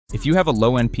If you have a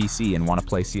low-end PC and want to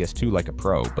play CS2 like a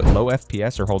pro, but low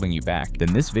FPS are holding you back,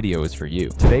 then this video is for you.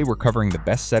 Today we're covering the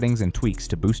best settings and tweaks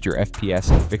to boost your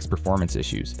FPS and fix performance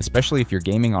issues, especially if you're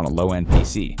gaming on a low-end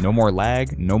PC. No more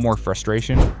lag, no more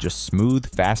frustration, just smooth,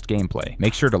 fast gameplay.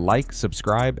 Make sure to like,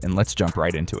 subscribe, and let's jump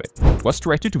right into it. What's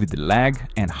related with the lag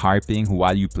and high ping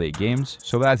while you play games,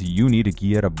 so that you need a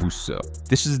gear booster.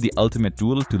 This is the ultimate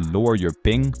tool to lower your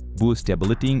ping, boost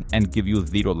stability, and give you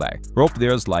zero lag. Rope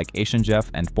there's like Asian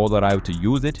Jeff and Polar to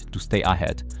use it to stay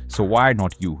ahead. So why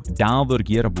not you? Download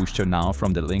Gear Booster now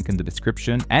from the link in the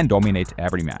description and dominate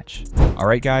every match.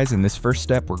 Alright guys, in this first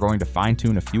step we're going to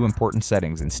fine-tune a few important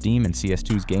settings in Steam and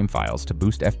CS2's game files to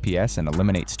boost FPS and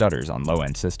eliminate stutters on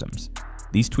low-end systems.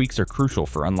 These tweaks are crucial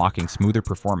for unlocking smoother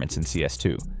performance in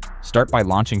CS2. Start by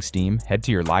launching Steam, head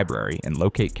to your library, and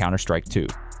locate Counter-Strike 2.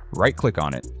 Right-click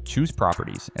on it, choose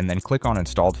Properties, and then click on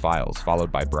Installed Files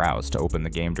followed by Browse to open the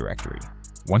game directory.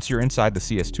 Once you're inside the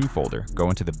CS2 folder, go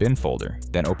into the bin folder,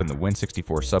 then open the Win64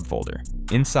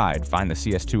 subfolder. Inside, find the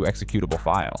CS2 executable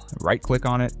file, right-click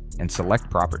on it, and select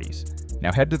Properties.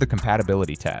 Now head to the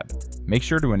Compatibility tab. Make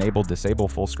sure to enable Disable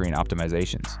Full-Screen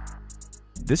Optimizations.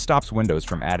 This stops Windows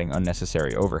from adding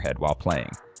unnecessary overhead while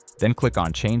playing. Then click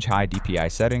on Change High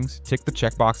DPI Settings, tick the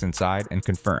checkbox inside, and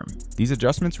confirm. These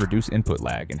adjustments reduce input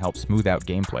lag and help smooth out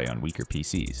gameplay on weaker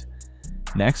PCs.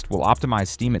 Next, we'll optimize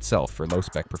Steam itself for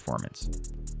low-spec performance.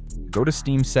 Go to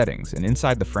Steam Settings and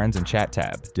inside the Friends and Chat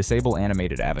tab, disable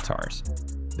animated avatars.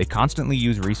 They constantly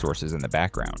use resources in the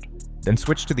background. Then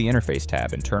switch to the Interface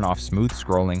tab and turn off smooth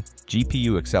scrolling,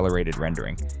 GPU-accelerated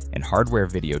rendering, and hardware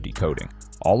video decoding,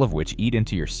 all of which eat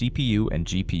into your CPU and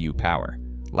GPU power.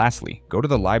 Lastly, go to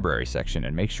the Library section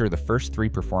and make sure the first 3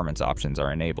 performance options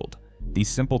are enabled. These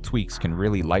simple tweaks can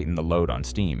really lighten the load on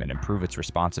Steam and improve its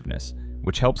responsiveness,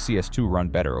 which helps CS2 run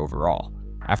better overall.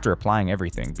 After applying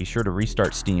everything, be sure to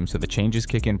restart Steam so the changes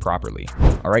kick in properly.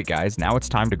 Alright guys, now it's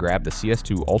time to grab the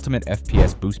CS2 Ultimate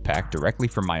FPS Boost Pack directly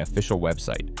from my official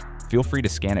website. Feel free to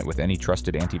scan it with any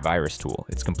trusted antivirus tool.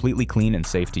 It's completely clean and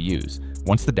safe to use.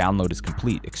 Once the download is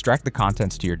complete, extract the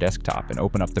contents to your desktop and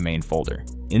open up the main folder.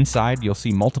 Inside, you'll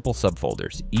see multiple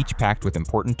subfolders, each packed with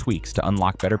important tweaks to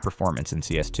unlock better performance in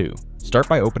CS2. Start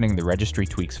by opening the Registry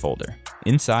Tweaks folder.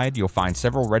 Inside, you'll find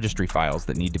several registry files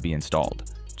that need to be installed.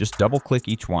 Just double-click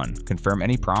each one, confirm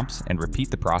any prompts, and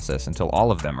repeat the process until all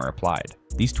of them are applied.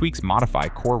 These tweaks modify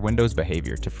core Windows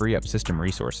behavior to free up system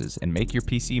resources and make your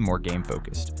PC more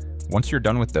game-focused. Once you're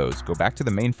done with those, go back to the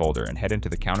main folder and head into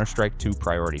the Counter-Strike 2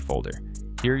 priority folder.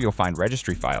 Here you'll find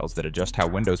registry files that adjust how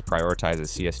Windows prioritizes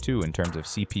CS2 in terms of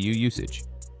CPU usage.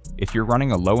 If you're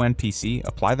running a low-end PC,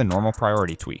 apply the normal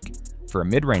priority tweak. For a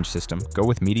mid-range system, go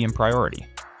with medium priority.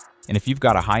 And if you've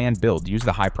got a high-end build, use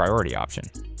the high priority option.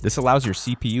 This allows your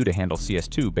CPU to handle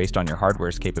CS2 based on your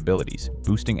hardware's capabilities,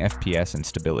 boosting FPS and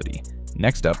stability.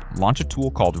 Next up, launch a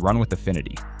tool called Run with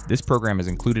Affinity. This program is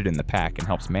included in the pack and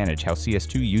helps manage how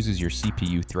CS2 uses your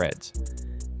CPU threads.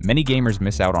 Many gamers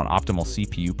miss out on optimal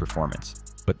CPU performance,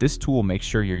 but this tool makes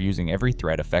sure you're using every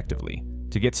thread effectively.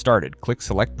 To get started, click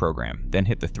Select Program, then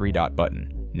hit the 3-dot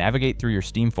button. Navigate through your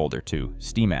Steam folder to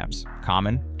Steam Apps,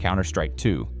 Common, Counter-Strike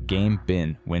 2, Game,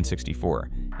 Bin,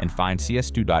 Win64, and find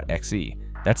cs2.exe.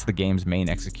 That's the game's main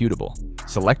executable.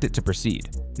 Select it to proceed.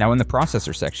 Now in the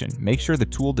processor section, make sure the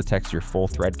tool detects your full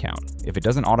thread count. If it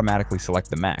doesn't automatically select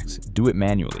the max, do it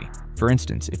manually. For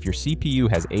instance, if your CPU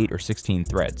has 8 or 16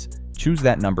 threads, choose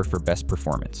that number for best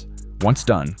performance. Once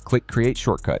done, click Create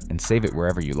Shortcut and save it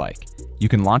wherever you like. You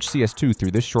can launch CS2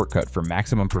 through this shortcut for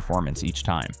maximum performance each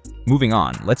time. Moving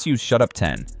on, let's use Shutup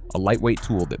 10, a lightweight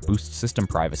tool that boosts system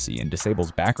privacy and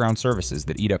disables background services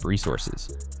that eat up resources.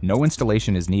 No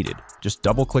installation is needed, just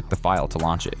double-click the file to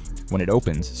launch it. When it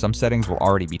opens, some settings will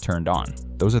already be turned on.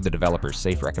 Those are the developer's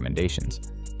safe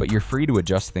recommendations. But you're free to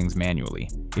adjust things manually.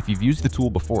 If you've used the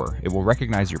tool before, it will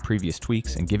recognize your previous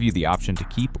tweaks and give you the option to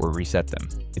keep or reset them.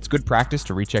 It's good practice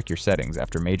to recheck your settings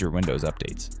after major Windows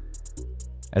updates,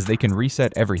 as they can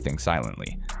reset everything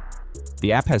silently.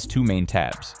 The app has 2 main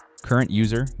tabs: Current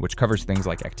User, which covers things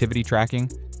like activity tracking,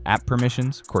 App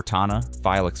Permissions, Cortana,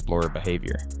 File Explorer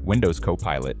behavior, Windows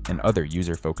Copilot, and other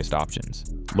user-focused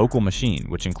options. Local Machine,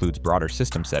 which includes broader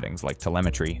system settings like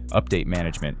telemetry, update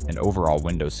management, and overall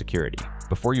Windows security.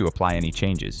 Before you apply any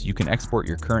changes, you can export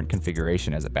your current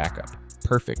configuration as a backup.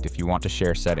 Perfect if you want to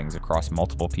share settings across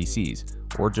multiple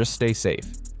PCs, or just stay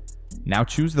safe. Now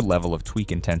choose the level of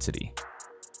tweak intensity.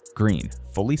 Green,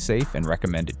 fully safe and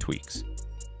recommended tweaks.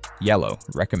 Yellow,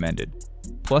 recommended,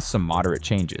 plus some moderate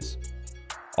changes.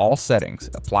 All settings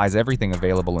applies everything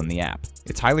available in the app.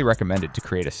 It's highly recommended to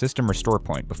create a system restore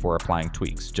point before applying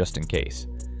tweaks, just in case.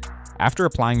 After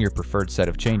applying your preferred set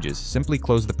of changes, simply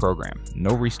close the program.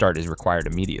 No restart is required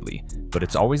immediately, but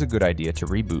it's always a good idea to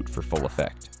reboot for full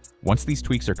effect. Once these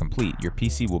tweaks are complete, your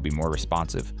PC will be more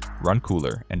responsive, run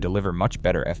cooler, and deliver much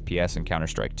better FPS in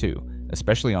Counter-Strike 2,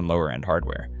 especially on lower-end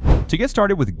hardware. To get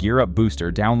started with Gear Up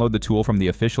Booster, download the tool from the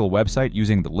official website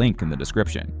using the link in the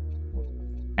description.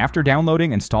 After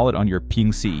downloading, install it on your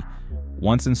PC.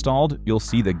 Once installed, you'll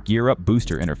see the Gear Up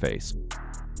Booster interface.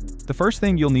 The first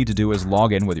thing you'll need to do is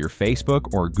log in with your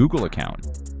Facebook or Google account.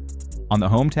 On the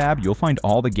Home tab, you'll find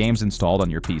all the games installed on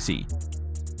your PC.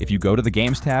 If you go to the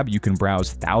Games tab, you can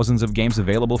browse thousands of games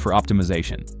available for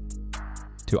optimization.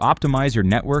 To optimize your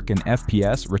network and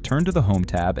FPS, return to the Home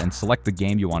tab and select the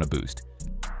game you want to boost.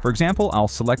 For example, I'll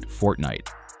select Fortnite.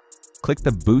 Click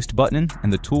the Boost button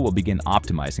and the tool will begin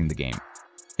optimizing the game.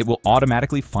 It will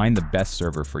automatically find the best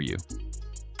server for you.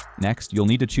 Next, you'll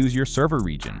need to choose your server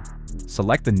region.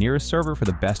 Select the nearest server for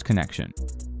the best connection.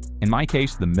 In my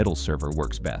case, the middle server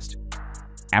works best.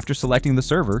 After selecting the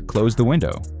server, close the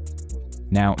window.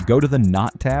 Now, go to the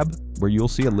Not tab, where you'll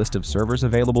see a list of servers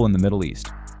available in the Middle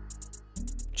East.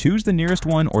 Choose the nearest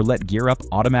one or let GearUp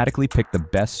automatically pick the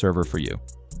best server for you.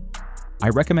 I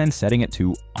recommend setting it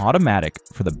to Automatic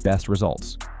for the best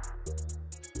results.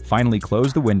 Finally,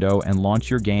 close the window and launch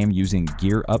your game using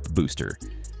Gear Up Booster.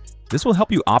 This will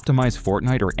help you optimize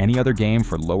Fortnite or any other game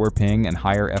for lower ping and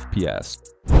higher FPS.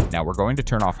 Now we're going to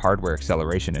turn off hardware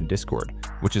acceleration in Discord,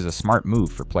 which is a smart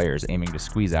move for players aiming to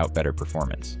squeeze out better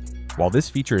performance. While this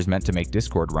feature is meant to make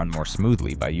Discord run more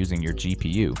smoothly by using your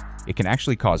GPU, it can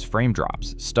actually cause frame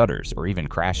drops, stutters, or even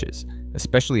crashes,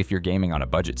 especially if you're gaming on a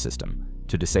budget system.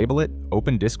 To disable it,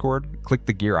 open Discord, click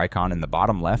the gear icon in the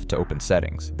bottom left to open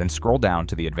settings, then scroll down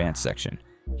to the advanced section.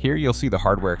 Here you'll see the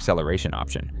hardware acceleration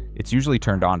option. It's usually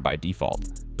turned on by default,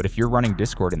 but if you're running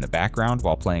Discord in the background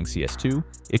while playing CS2,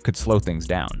 it could slow things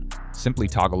down. Simply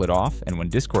toggle it off, and when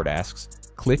Discord asks,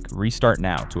 click Restart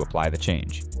Now to apply the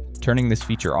change. Turning this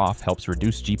feature off helps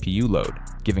reduce GPU load,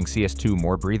 giving CS2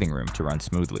 more breathing room to run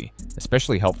smoothly,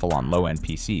 especially helpful on low-end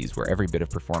PCs where every bit of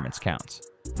performance counts.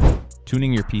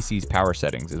 Tuning your PC's power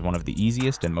settings is one of the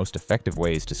easiest and most effective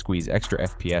ways to squeeze extra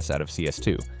FPS out of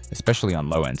CS2, especially on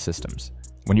low-end systems.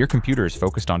 When your computer is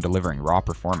focused on delivering raw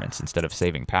performance instead of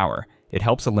saving power, it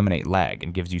helps eliminate lag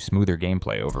and gives you smoother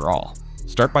gameplay overall.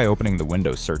 Start by opening the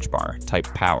Windows search bar,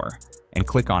 type Power, and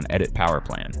click on Edit Power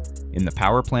Plan. In the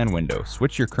Power Plan window,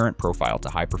 switch your current profile to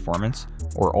High Performance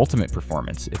or Ultimate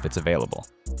Performance if it's available.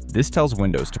 This tells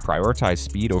Windows to prioritize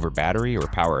speed over battery or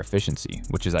power efficiency,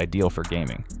 which is ideal for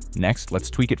gaming. Next, let's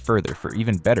tweak it further for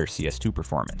even better CS2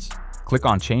 performance. Click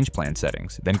on Change Plan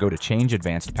Settings, then go to Change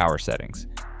Advanced Power Settings.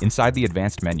 Inside the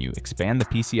Advanced menu, expand the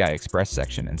PCI Express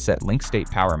section and set Link State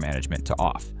Power Management to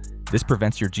Off. This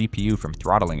prevents your GPU from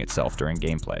throttling itself during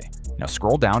gameplay. Now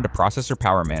scroll down to Processor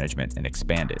Power Management and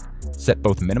expand it. Set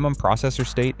both minimum processor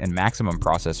state and maximum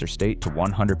processor state to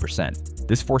 100%.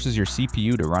 This forces your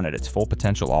CPU to run at its full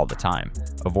potential all the time,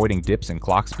 avoiding dips in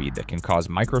clock speed that can cause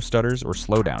micro stutters or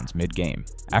slowdowns mid-game.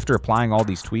 After applying all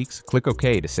these tweaks, click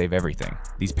OK to save everything.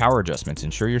 These power adjustments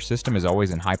ensure your system is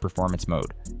always in high performance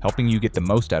mode, helping you get the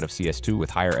most out of CS2 with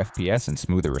higher FPS and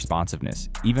smoother responsiveness,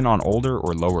 even on older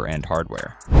or lower end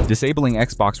hardware. Disabling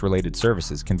Xbox-related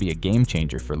services can be a game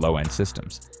changer for low-end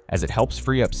systems, as it helps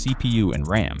free up CPU and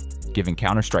RAM, giving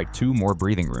Counter-Strike 2 more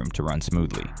breathing room to run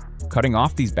smoothly. Cutting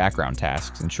off these background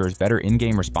tasks ensures better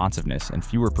in-game responsiveness and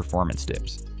fewer performance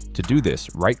dips. To do this,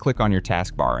 right-click on your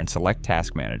taskbar and select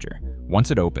Task Manager.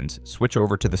 Once it opens, switch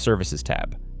over to the Services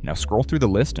tab. Now scroll through the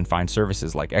list and find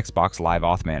services like Xbox Live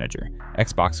Auth Manager,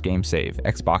 Xbox Game Save,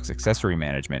 Xbox Accessory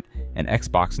Management, and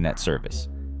Xbox Net Service.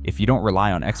 If you don't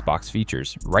rely on Xbox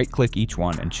features, right-click each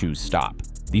one and choose Stop.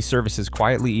 These services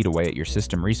quietly eat away at your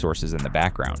system resources in the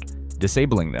background.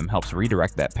 Disabling them helps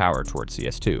redirect that power towards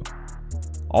CS2.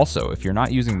 Also, if you're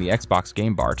not using the Xbox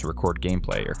Game Bar to record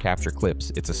gameplay or capture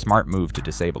clips, it's a smart move to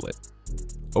disable it.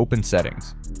 Open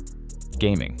Settings,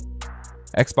 Gaming,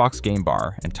 Xbox Game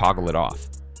Bar, and toggle it off.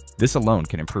 This alone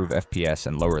can improve FPS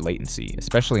and lower latency,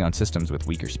 especially on systems with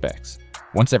weaker specs.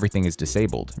 Once everything is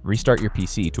disabled, restart your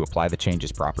PC to apply the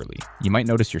changes properly. You might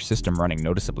notice your system running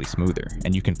noticeably smoother,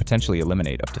 and you can potentially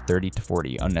eliminate up to 30 to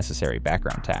 40 unnecessary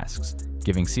background tasks,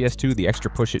 giving CS2 the extra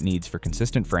push it needs for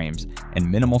consistent frames and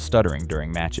minimal stuttering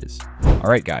during matches.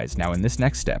 Alright guys, now in this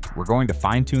next step, we're going to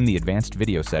fine-tune the advanced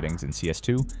video settings in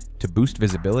CS2 to boost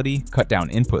visibility, cut down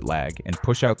input lag, and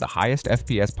push out the highest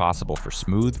FPS possible for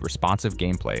smooth, responsive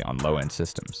gameplay on low-end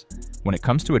systems. When it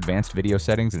comes to advanced video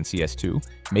settings in CS2,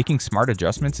 making smart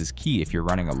adjustments is key if you're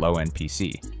running a low-end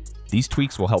PC. These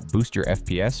tweaks will help boost your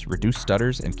FPS, reduce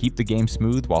stutters, and keep the game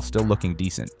smooth while still looking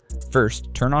decent.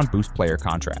 First, turn on Boost Player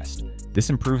Contrast. This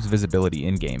improves visibility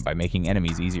in-game by making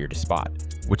enemies easier to spot,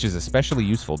 which is especially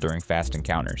useful during fast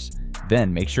encounters.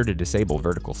 Then make sure to disable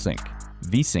Vertical Sync.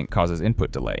 V-Sync causes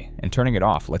input delay, and turning it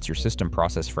off lets your system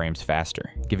process frames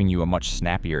faster, giving you a much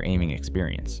snappier aiming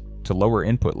experience. To lower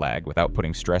input lag without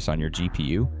putting stress on your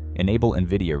GPU, enable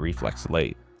NVIDIA Reflex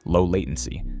Low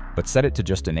Latency, but set it to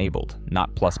just enabled,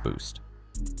 not plus boost.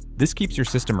 This keeps your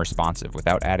system responsive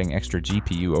without adding extra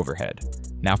GPU overhead.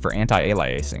 Now for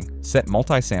anti-aliasing, set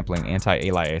multi-sampling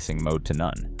anti-aliasing mode to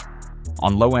none.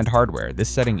 On low-end hardware, this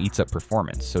setting eats up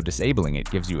performance, so disabling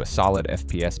it gives you a solid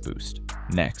FPS boost.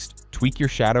 Next, tweak your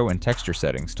shadow and texture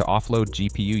settings to offload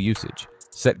GPU usage.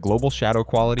 Set global shadow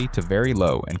quality to very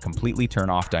low and completely turn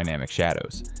off dynamic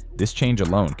shadows. This change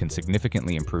alone can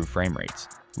significantly improve frame rates.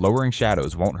 Lowering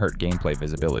shadows won't hurt gameplay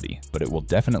visibility, but it will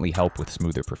definitely help with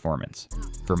smoother performance.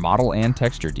 For model and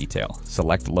texture detail,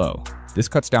 select low. This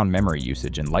cuts down memory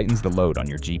usage and lightens the load on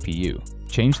your GPU.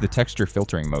 Change the texture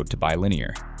filtering mode to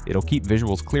bilinear. It'll keep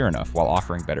visuals clear enough while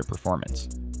offering better performance.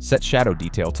 Set shadow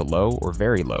detail to low or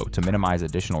very low to minimize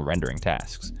additional rendering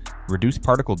tasks. Reduce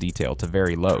particle detail to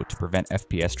very low to prevent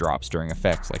FPS drops during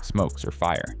effects like smokes or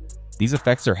fire. These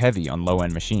effects are heavy on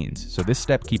low-end machines, so this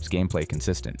step keeps gameplay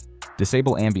consistent.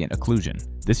 Disable ambient occlusion.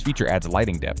 This feature adds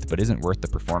lighting depth but isn't worth the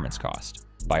performance cost.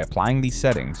 By applying these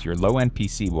settings, your low-end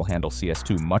PC will handle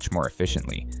CS2 much more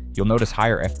efficiently. You'll notice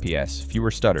higher FPS,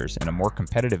 fewer stutters, and a more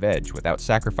competitive edge without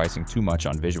sacrificing too much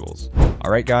on visuals.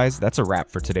 Alright guys, that's a wrap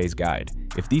for today's guide.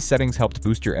 If these settings helped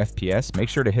boost your FPS, make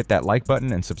sure to hit that like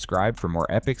button and subscribe for more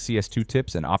epic CS2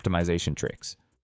 tips and optimization tricks.